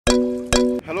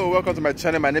welcome to my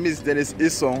channel. My name is Dennis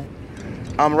Ison.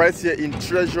 I'm right here in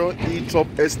Treasure Hilltop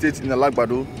Estate in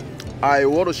Alagbado. I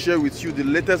want to share with you the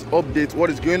latest update, what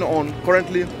is going on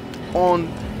currently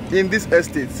in this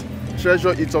estate,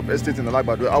 Treasure Hilltop Estate in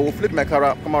Alagbado. I will flip my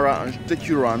camera and take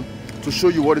you around to show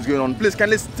you what is going on. Please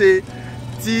kindly stay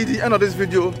till the end of this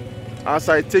video as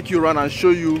I take you around and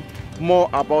show you more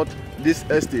about this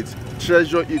estate,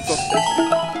 Treasure Hilltop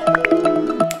Estate.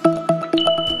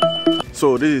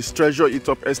 So this is Treasure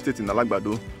Hilltop Estate in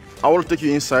Alagbado. I want to take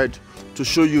you inside to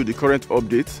show you the current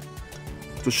update,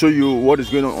 to show you what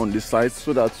is going on this site,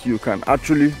 so that you can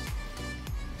actually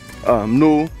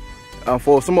know.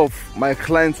 For some of my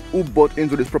clients who bought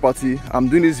into this property, I'm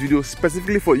doing this video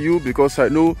specifically for you because I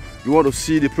know you want to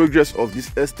see the progress of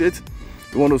this estate.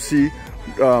 You want to see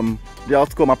the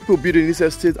outcome. Are people building this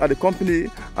estate? Are the company,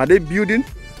 are they building?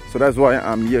 So that's why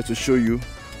I'm here to show you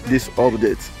this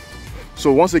update.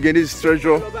 So once again, this is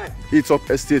Treasure Hilltop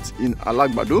Estate in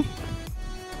Alagbado.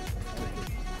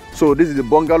 So this is the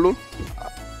bungalow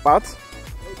part,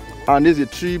 and this is a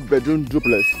 3-bedroom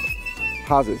duplex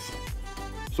houses.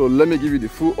 So let me give you the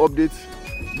full update.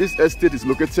 This estate is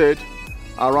located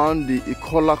around the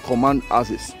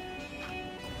Ikola-Command-Alagbado,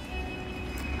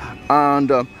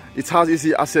 and it has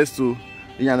easy access to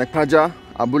Iyana Ipaja and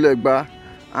Abule-Egba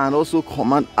and also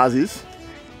Command-Alagbado,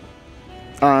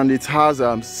 and it has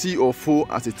CO4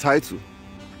 as a title.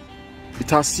 It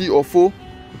has CO4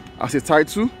 as a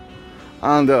title,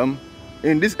 and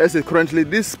in this estate currently,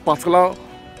 this particular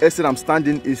estate I'm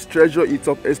standing is Treasure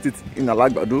Hilltop Estate in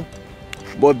Alagbado,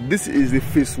 but this is the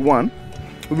phase 1,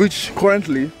 which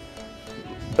currently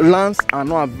lands are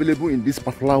not available in this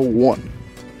particular one.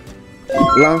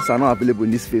 Lands are not available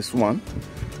in this phase 1.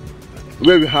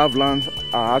 Where we have lands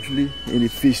are actually in the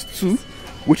phase 2,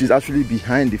 which is actually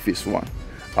behind the phase 1.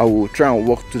 I will try and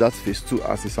walk to that phase 2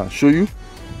 as is and show you.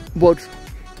 But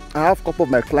I have a couple of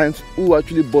my clients who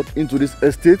actually bought into this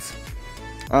estate,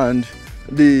 and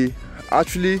they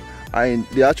actually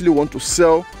want to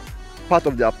sell part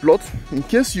of their plot. In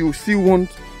case you still want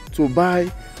to buy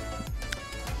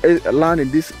a land in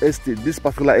this estate, this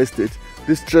particular estate,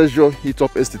 this Treasure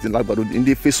Hilltop Estate in Alagbado, in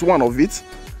the phase 1 of it,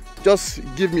 just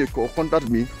give me a call, contact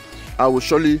me. I will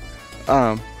surely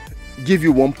give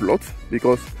you one plot,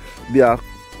 because there are a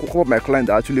couple of my clients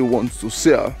that actually want to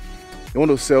sell. They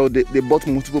want to sell. They bought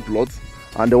multiple plots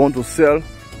and they want to sell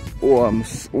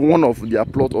one of their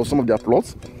plots or some of their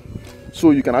plots,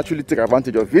 so you can actually take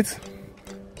advantage of it.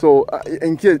 So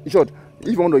in short,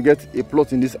 if you want to get a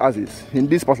plot in this houses, in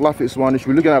this particular phase 1, you should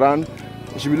be looking around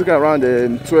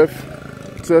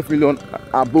 12 million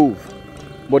above.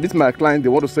 But this my client, they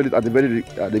want to sell it at a very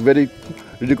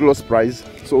ridiculous price.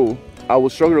 So I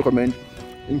would strongly recommend,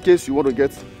 in case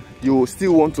you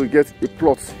still want to get a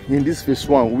plot in this phase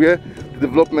 1 where the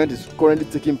development is currently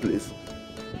taking place,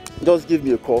 just give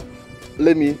me a call.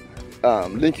 Let me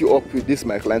link you up with this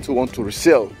my client who want to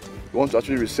resell. He wants to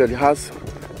actually resell. He has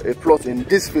a plot in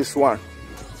this phase 1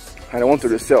 and I want to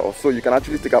resell, so you can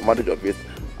actually take advantage of it.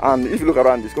 And if you look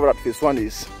around, discover that phase 1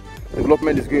 is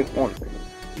development is going on.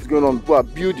 It's going on. People are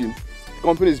building,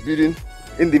 company is building,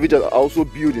 individuals are also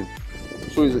building,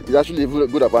 so it's actually a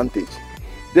good advantage.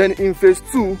 Then in phase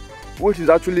 2, which is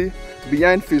actually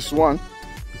behind phase 1,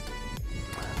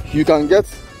 you can get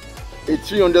a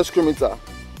 300 square meter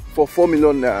for 4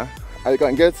 million naira, and you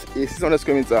can get a 600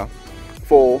 square meter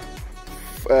for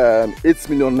 8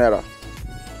 million naira.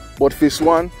 But this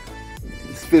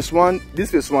phase 1,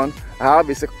 I have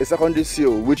a secondary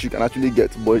sale which you can actually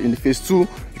get. But in phase 2, you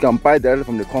can buy directly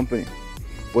from the company.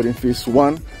 But in phase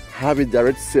 1, I have a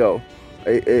direct sale,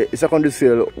 a secondary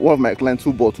sale. One of my clients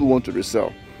who want to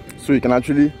resell, so I can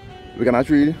actually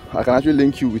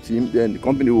link you with him. Then the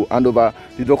company will hand over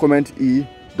the document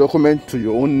to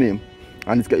your own name,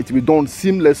 and it will be done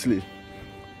seamlessly.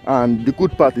 And the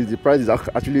good part is the price is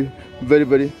actually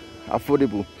very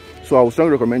affordable. So I would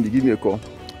strongly recommend you give me a call.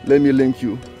 Let me link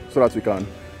you so that you can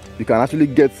actually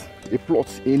get a plot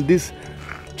in this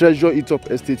Treasure Hilltop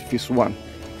Estate phase 1.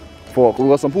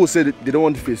 Because some people say they don't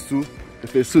want phase 2. The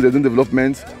phase 2 they're doing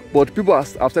development, but people have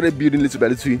started building little by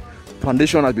little.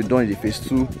 Foundation has been done in the phase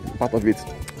 2 part of it.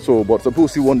 So, but some people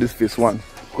still want this phase 1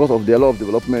 because of the lot of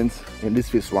development in this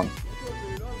phase 1.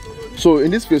 So in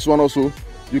this phase 1 also,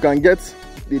 you can get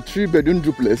the 3-bedroom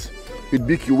duplex with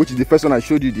BQ, which is the first one I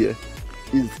showed you there.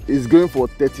 Is going for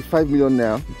 35 million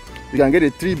naira. You can get a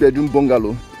 3-bedroom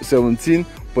bungalow,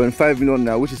 17.5 million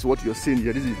naira, which is what you're seeing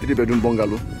here. This is a 3-bedroom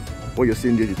bungalow. What you're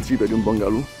seeing here is a 3-bedroom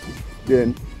bungalow.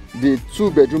 Then the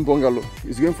 2-bedroom bungalow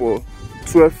is going for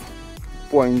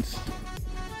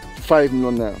 12.5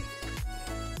 million naira.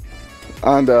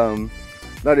 And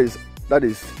that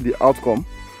is the outcome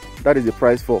that is the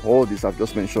price for all this I've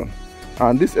just mentioned.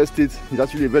 And this estate is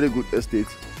actually a very good estate.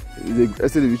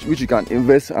 It's an estate which you can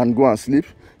invest and go and sleep.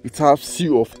 It has C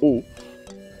of O.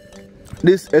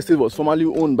 This estate was formerly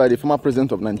owned by the former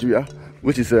president of Nigeria,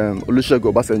 which is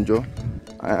Olusegun Obasanjo.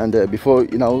 And before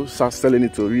you now start selling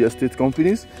it to real estate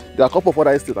companies, there are a couple of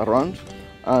other estates around.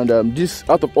 And this,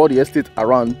 out of all the estates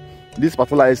around, this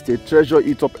particular estate, Treasure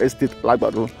Hilltop Estate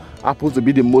Alagbado, happens to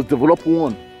be the most developed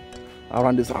one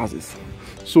around these houses.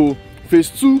 So phase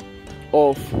 2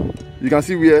 of, you can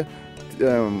see where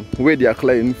they are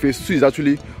clearing. Phase 2 is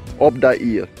actually up that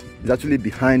hill. It's actually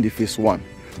behind the phase 1.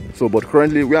 So but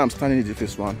currently where I'm standing is the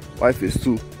phase 1, while phase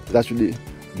 2 is actually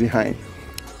behind.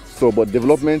 So but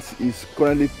development is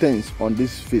currently tense on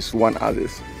this phase 1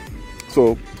 houses.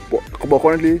 So but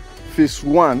currently phase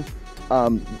 1,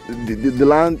 the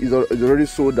land is already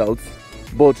sold out,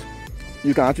 but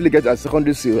you can actually get a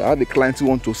secondary sale. I have a client who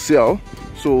want to sell,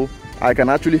 so I can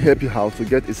actually help you out to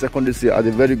get a secondary sale at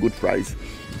a very good price.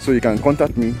 So you can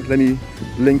contact me. Let me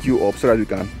link you up so that you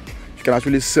can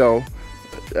actually sell.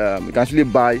 You can actually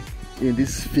buy in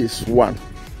this phase 1.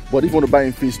 But if you want to buy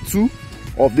in phase 2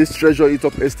 of this Treasure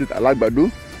Hilltop Estate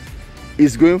Alagbado,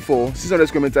 is going for 600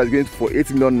 square meters, is going for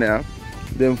 8 million naira.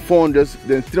 Then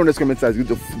 300 square meters is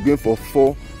going for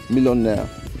 4 million naira,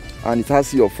 and it has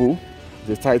C of O,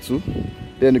 the title.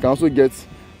 Then you can also get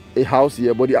a house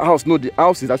here, but the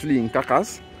house is actually in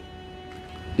Carcass.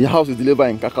 The house is delivered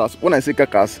in Carcass. When I say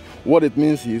Carcass, what it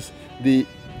means is the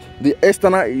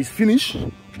external is finished,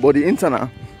 but the internal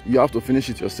you have to finish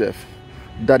it yourself.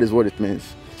 That is what it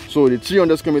means. So the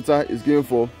 300 square meter is going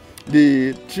for,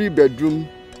 the 3-bedroom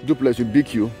duplex with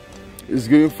BQ is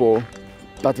going for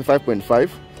 35.5.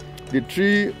 The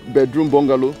 3-bedroom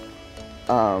bungalow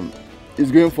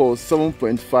is going for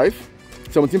 17.5.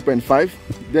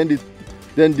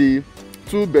 Then the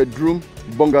 2-bedroom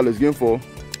bungalow is going for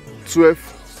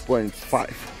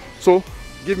 12.5. So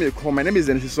give me a call. My name is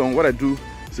Iyana. What I do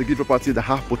is to give properties that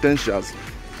have potentials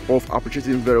of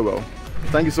appreciating very well.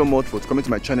 Thank you so much for coming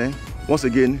to my channel. Once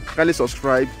again, kindly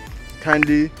subscribe,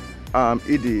 kindly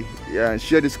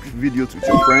share this video with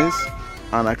your friends,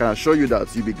 and I can assure you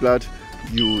that you'll be glad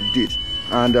you did.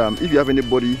 And if you have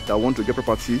anybody that want to get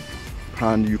property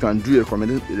and you can do a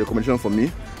recommendation for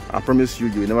me, I promise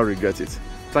you will never regret it.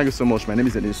 Thank you so much. My name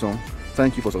is Iyana.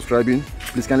 Thank you for subscribing.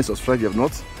 Please kindly subscribe if you have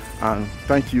not, and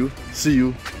thank you. See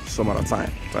you some other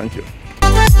time. Thank you.